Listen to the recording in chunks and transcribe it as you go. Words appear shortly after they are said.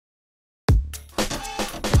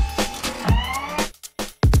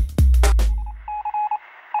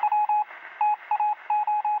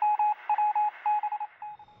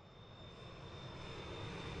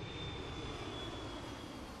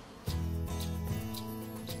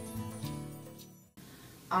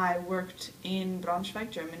I worked in Braunschweig,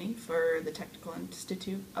 Germany for the Technical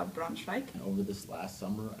Institute of Braunschweig. And over this last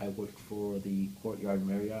summer, I worked for the Courtyard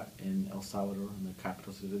Marriott in El Salvador, in the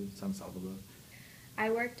capital city, San Salvador.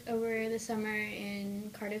 I worked over the summer in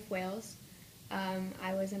Cardiff, Wales.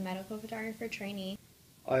 I was a medical photographer trainee.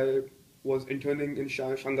 I was interning in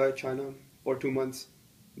Shanghai, China for 2 months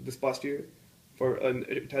this past year for an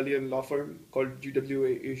Italian law firm called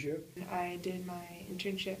GWA Asia. I did my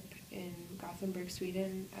internship in Gothenburg,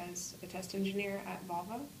 Sweden as a test engineer at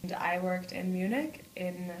Volvo. And I worked in Munich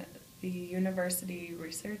in the university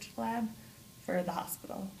research lab for the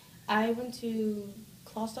hospital. I went to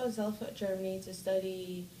Kloster-Zelfurt, Germany to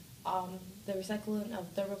study the recycling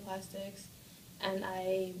of thermoplastics, and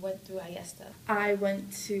I went through IESTA. I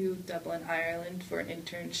went to Dublin, Ireland for an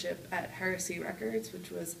internship at Heresy Records, which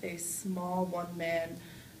was a small one-man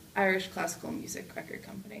Irish classical music record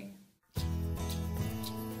company.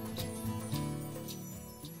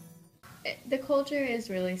 The culture is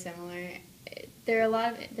really similar.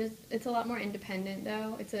 It's a lot more independent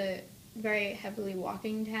though. It's a very heavily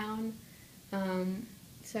walking town,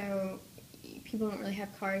 so people don't really have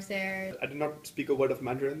cars there. I did not speak a word of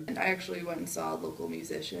Mandarin. And I actually went and saw local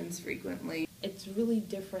musicians frequently. It's really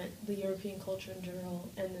different, the European culture in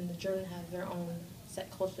general, and then the German have their own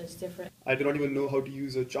set culture that's different. I did not even know how to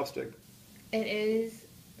use a chopstick. It is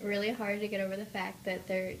really hard to get over the fact that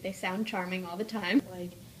they sound charming all the time.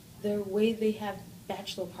 Like, the way they have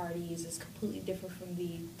bachelor parties is completely different from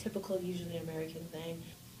the typical, usually American thing.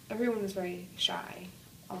 Everyone is very shy.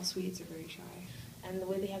 All Swedes are very shy. And the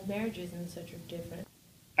way they have marriages and such are different.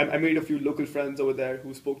 I made a few local friends over there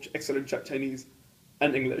who spoke excellent Chinese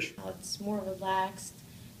and English. It's more relaxed.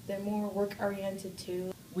 They're more work-oriented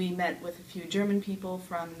too. We met with a few German people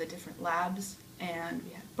from the different labs, and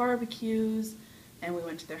we had barbecues, and we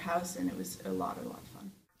went to their house, and it was a lot of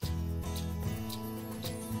fun.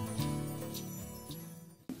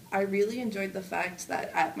 I really enjoyed the fact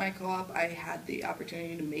that at my co-op I had the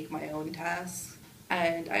opportunity to make my own tasks,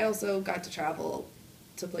 and I also got to travel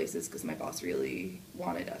to places because my boss really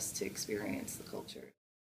wanted us to experience the culture.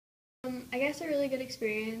 I guess a really good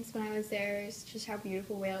experience when I was there is just how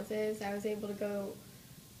beautiful Wales is. I was able to go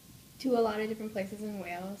to a lot of different places in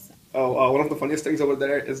Wales. One of the funniest things over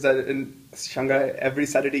there is that in Shanghai, every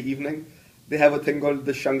Saturday evening, they have a thing called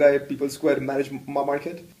the Shanghai People's Square Marriage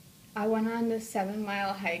Market. I went on this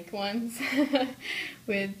 7-mile hike once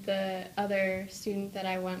with the other student that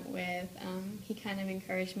I went with. He kind of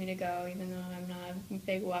encouraged me to go, even though I'm not a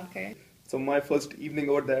big walker. So my first evening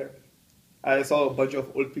over there, I saw a bunch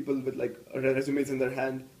of old people with like resumes in their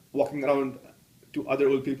hand walking around to other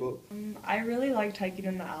old people. I really liked hiking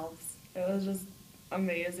in the Alps. It was just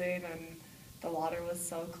amazing, and the water was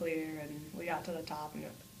so clear, and we got to the top, and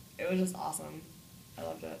it was just awesome. I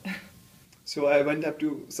loved it. So I went up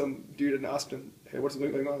to some dude and asked him, hey, what's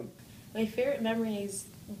going on? My favorite memory is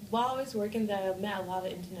while I was working there, I met a lot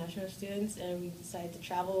of international students, and we decided to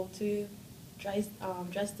travel to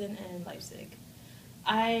Dresden and Leipzig.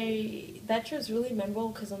 That trip was really memorable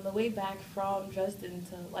because on the way back from Dresden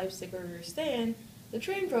to Leipzig where we were staying, the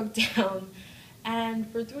train broke down,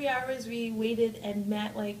 and for 3 hours we waited and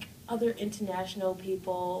met like other international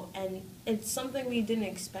people, and it's something we didn't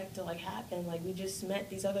expect to like happen. Like, we just met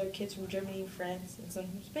these other kids from Germany, France, and some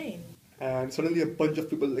from Spain. And suddenly a bunch of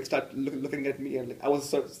people like start looking at me, and like I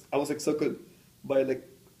was like circled by like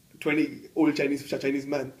 20 old Chinese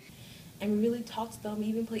men. And we really talked to them,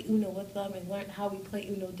 even played Uno with them, and learned how we play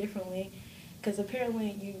Uno differently. Because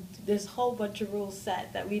apparently there's a whole bunch of rules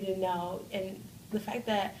set that we didn't know. And the fact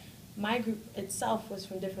that my group itself was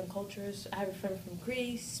from different cultures. I have a friend from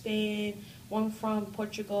Greece, Spain, one from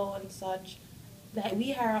Portugal and such. That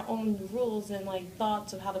we had our own rules and like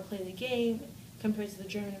thoughts of how to play the game compared to the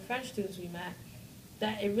German and French students we met.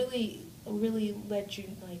 That it really let you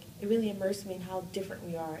like, it really immersed me in how different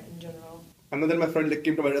we are in general. And then my friend like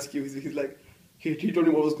came to my rescue. He's like, he told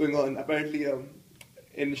me what was going on. Apparently,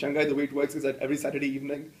 in Shanghai, the way it works is that every Saturday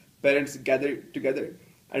evening, parents gather together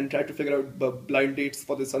and try to figure out the blind dates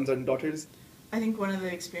for their sons and daughters. I think one of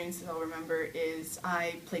the experiences I'll remember is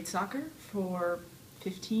I played soccer for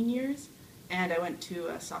 15 years, and I went to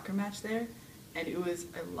a soccer match there, and it was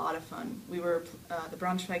a lot of fun. The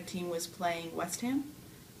Braunschweig team was playing West Ham,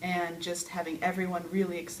 and just having everyone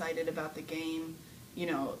really excited about the game, you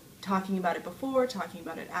know, talking about it before, talking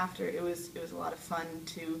about it after. It was a lot of fun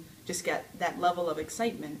to just get that level of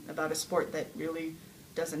excitement about a sport that really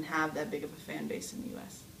doesn't have that big of a fan base in the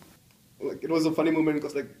U.S. Like, it was a funny moment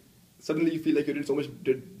because like suddenly you feel like you're in so much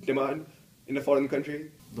demand in a foreign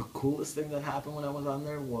country. The coolest thing that happened when I was on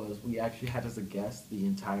there was we actually had as a guest the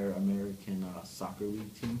entire American soccer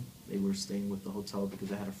league team. They were staying with the hotel because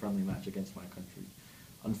they had a friendly match against my country.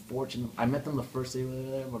 Unfortunately, I met them the first day we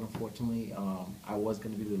were there, but unfortunately, I was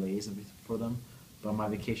going to be the liaison for them. But my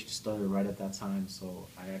vacation started right at that time, so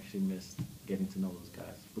I actually missed getting to know those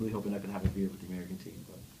guys. Really hoping I could have a beer with the American team,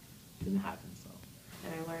 but it didn't happen. So.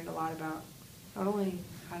 And I learned a lot about not only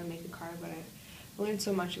how to make a card, but I learned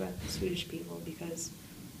so much about the Swedish people because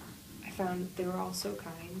I found they were all so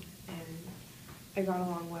kind, and I got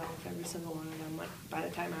along well with every single one of them. Like, by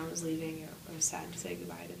the time I was leaving, I was sad to say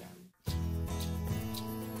goodbye to them.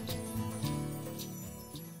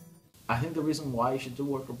 I think the reason why you should do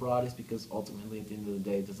work abroad is because ultimately at the end of the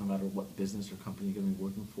day, it doesn't matter what business or company you're going to be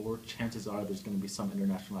working for, chances are there's going to be some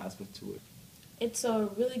international aspect to it. It's a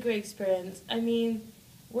really great experience. I mean,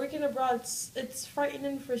 working abroad, it's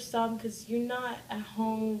frightening for some because you're not at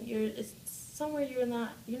home. It's somewhere you're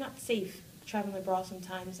not safe traveling abroad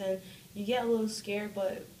sometimes, and you get a little scared.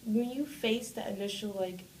 But when you face that initial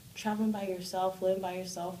like traveling by yourself, living by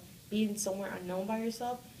yourself, being somewhere unknown by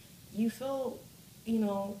yourself, you feel,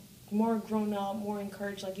 more grown up, more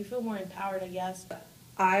encouraged. Like you feel more empowered, I guess.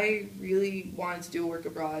 I really wanted to do work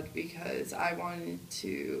abroad because I wanted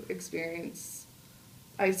to experience.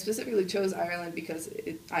 I specifically chose Ireland because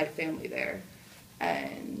I have family there,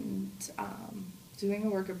 and doing a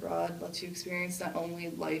work abroad lets you experience not only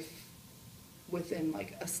life within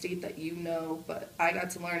like a state that you know, but I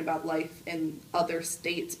got to learn about life in other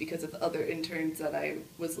states because of the other interns that I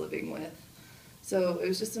was living with. So it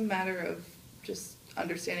was just a matter of just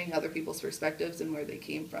understanding other people's perspectives and where they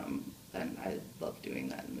came from, and I loved doing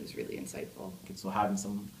that, and it was really insightful. So having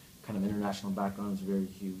some kind of international background is very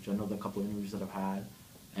huge. I know the couple of interviews that I've had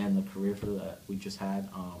and the career fair that we just had,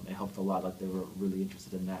 it helped a lot. Like they were really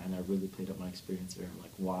interested in that, and I really played up my experience there and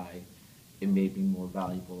like why it made me more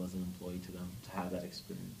valuable as an employee to them to have that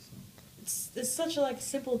experience. So. It's such a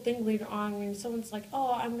simple thing later on when someone's like,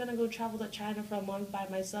 oh, I'm gonna go travel to China for a month by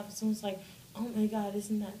myself. And someone's like, oh my God,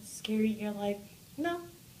 isn't that scary? You're like, no,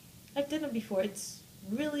 I've done it before. It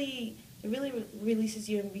really releases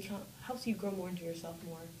you and helps you grow more into yourself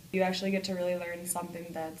more. You actually get to really learn something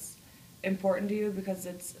that's important to you because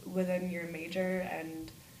it's within your major,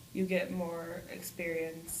 and you get more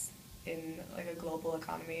experience in like a global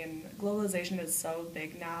economy, and globalization is so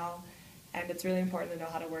big now, and it's really important to know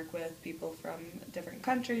how to work with people from different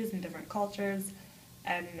countries and different cultures,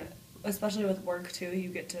 and especially with work too, you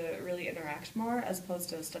get to really interact more as opposed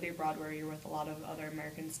to study abroad where you're with a lot of other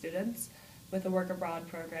American students. With the work abroad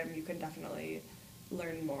program, you can definitely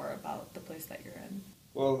learn more about the place that you're in.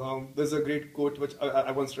 Well, there's a great quote which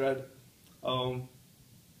I once read.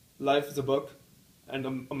 Life is a book,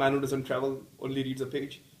 and a man who doesn't travel only reads a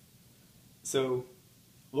page. So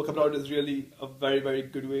work abroad is really a very, very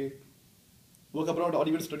good way. Work abroad or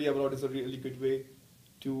even study abroad is a really good way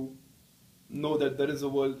to know that there is a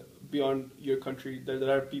world beyond your country, that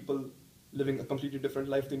there are people living a completely different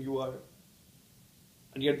life than you are,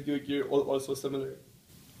 and yet you're all also similar.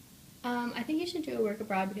 I think you should do a work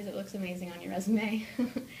abroad because it looks amazing on your resume.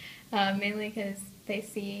 Mainly because they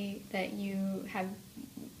see that you have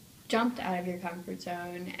jumped out of your comfort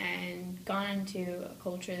zone and gone into a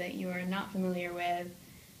culture that you are not familiar with,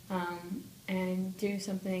 and do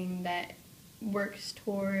something that works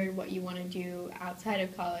toward what you want to do outside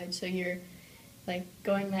of college. So you're like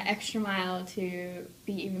going the extra mile to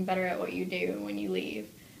be even better at what you do when you leave.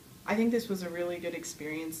 I think this was a really good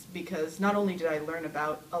experience because not only did I learn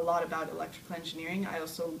a lot about electrical engineering, I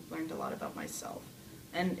also learned a lot about myself.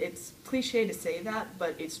 And it's cliche to say that,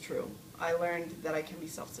 but it's true. I learned that I can be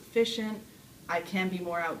self-sufficient, I can be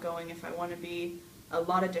more outgoing if I want to be, a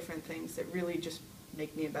lot of different things that really just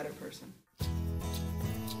make me a better person.